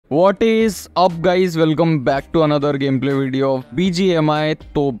What is up guys, welcome back to another gameplay video of bgmi।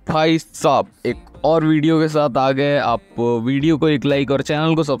 तो भाई साहब एक और वीडियो के साथ आ गए। आप वीडियो को एक लाइक और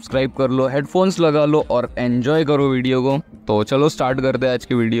चैनल को सब्सक्राइब कर लो, हेडफोन्स लगा लो और एंजॉय करो वीडियो को। तो चलो स्टार्ट करते हैं आज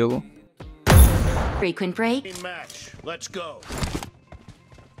की वीडियो को। Frequent break. Match. Let's go.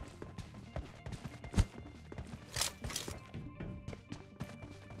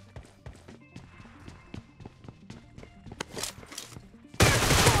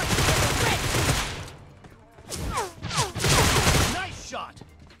 Nice shot.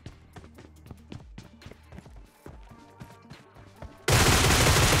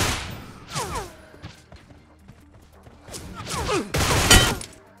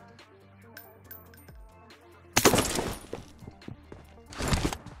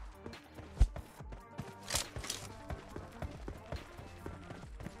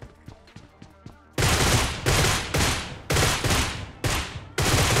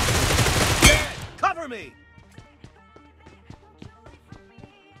 Cover me.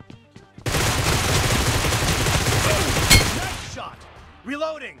 Nice shot.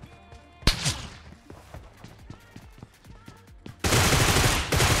 Reloading.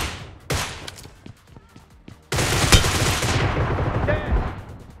 Dead.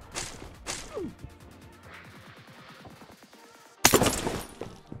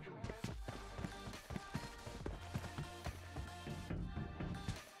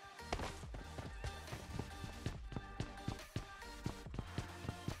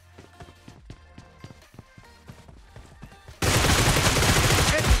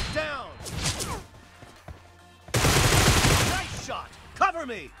 It's down. Nice shot. Cover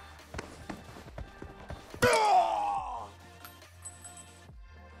me.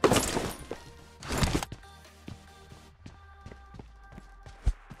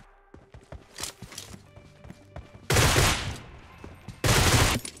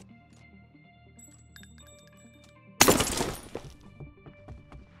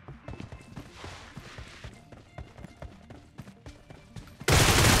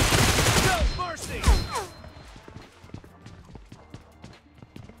 No mercy.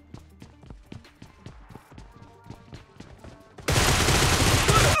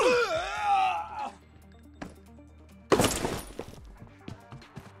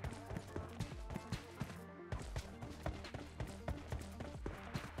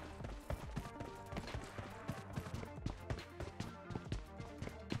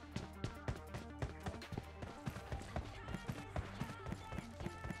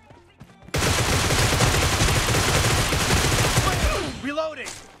 Reloading.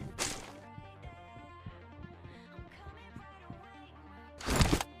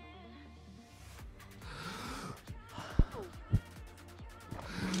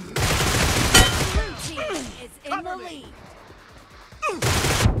 Team is in the Cover me. lead.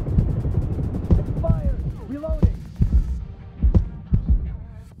 Fire. Reloading.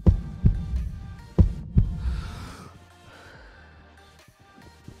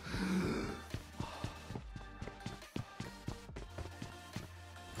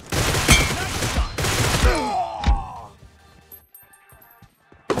 Nice shot.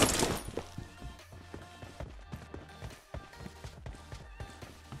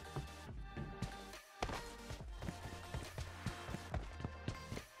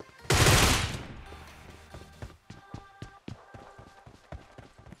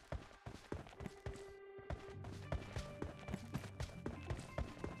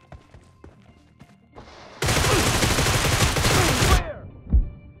 Clear.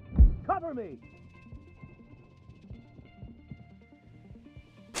 Cover me.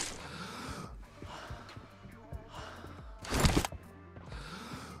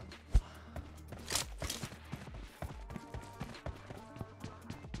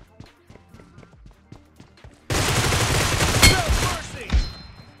 No mercy.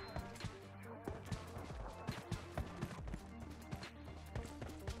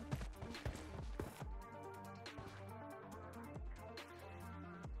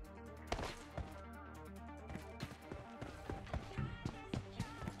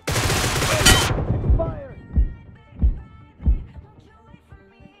 Fire.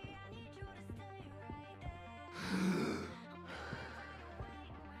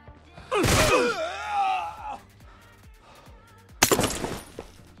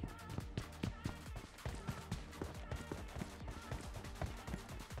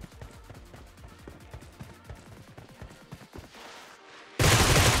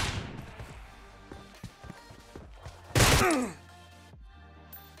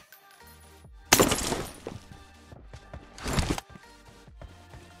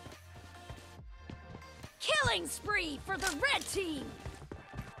 Killing spree for the red team.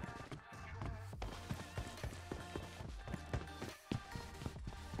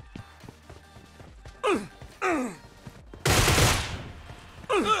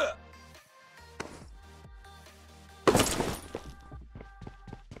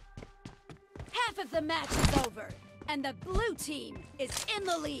 of the match is over, and the blue team is in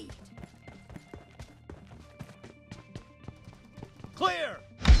the lead. Clear!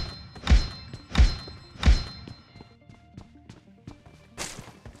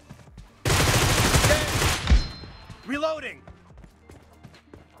 Reloading!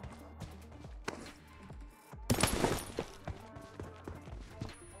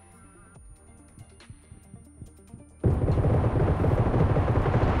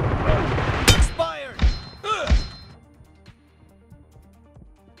 Expired! Ugh.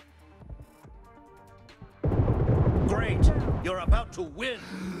 Great! You're about to win!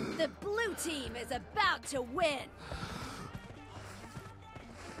 The blue team is about to win.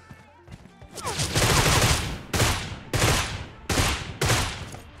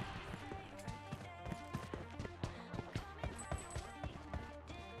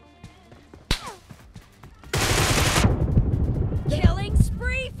 Killing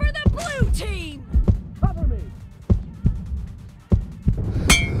spree for the blue team. Cover me!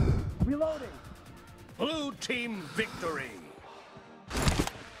 Reloading! Blue team victory!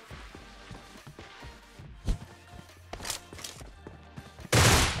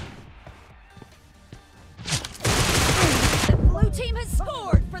 The blue team has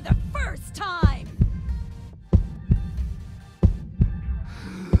scored for the first time.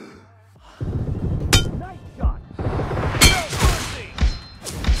 Nice shot! No mercy!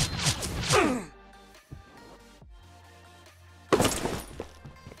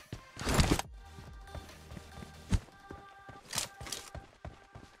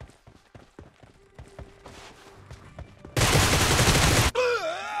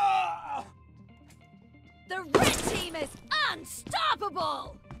 The red team is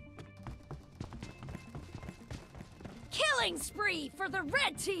unstoppable. Killing spree for the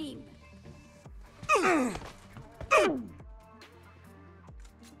red team.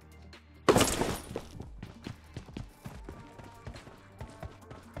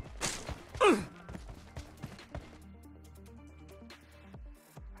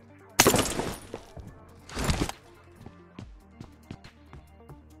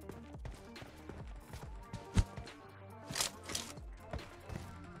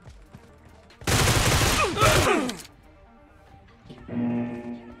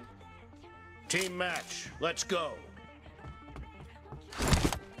 Team match, let's go.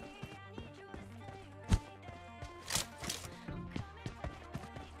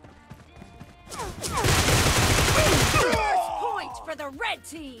 First point for the red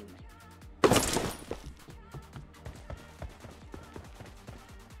team.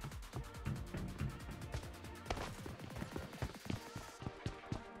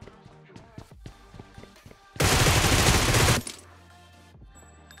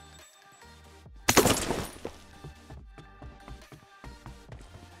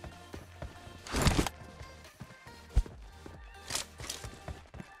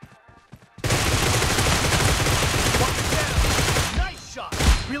 Nice shot!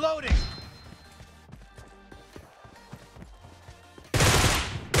 Reloading!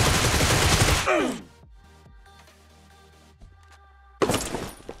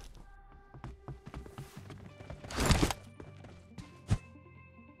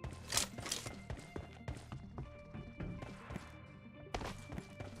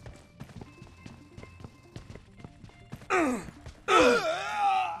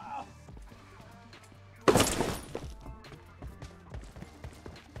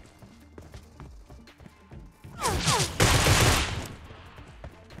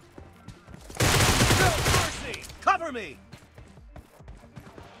 No mercy! Cover me!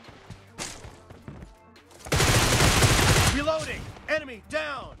 Reloading! Enemy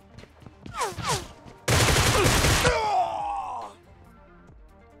down!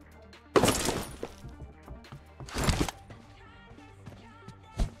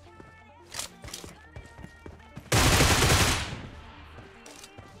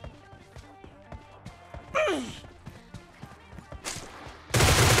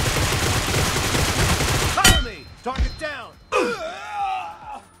 Cover me! Target down!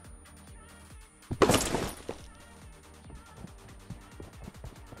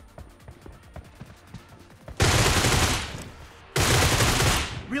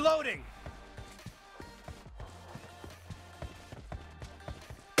 Reloading!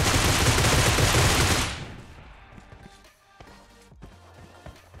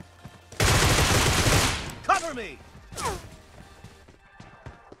 Cover me!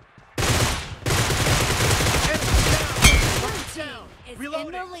 Blue team is in the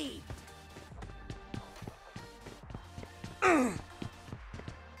Reloading. lead.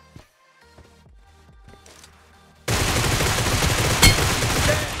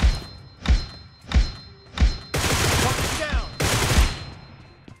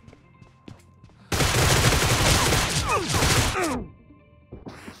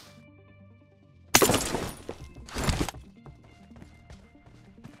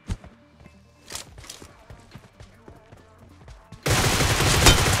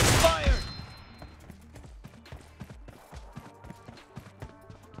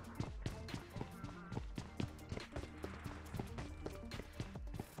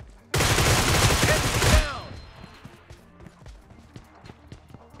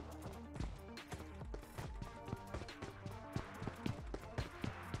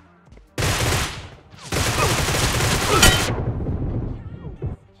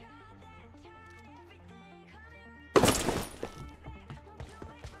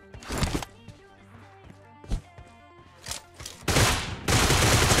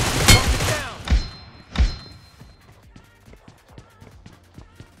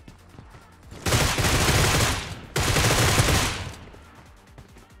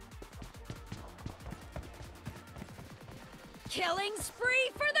 Killing spree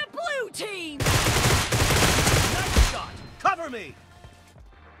for the blue team! Nice shot! Cover me!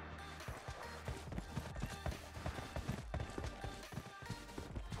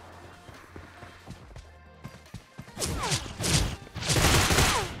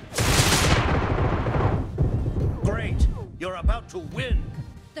 Great! You're about to win!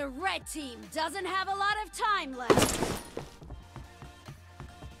 The red team doesn't have a lot of time left.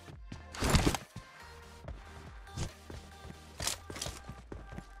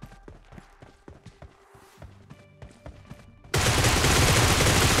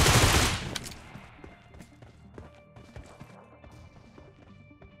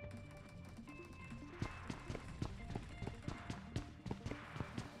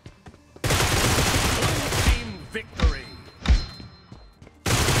 Team victory!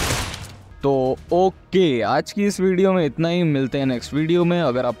 तो okay, आज की इस video में इतना ही। मिलते हैं next video में।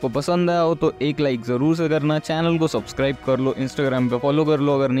 अगर आपको पसंद आया हो तो एक लाइक ज़रूर से करना, चैनल को सब्सक्राइब कर लो, इंस्टाग्राम पे फॉलो कर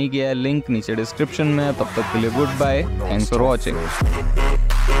लो अगर नहीं किया है, लिंक नीचे डिस्क्रिप्शन में है। तब तक के लिए good bye, thanks for watching.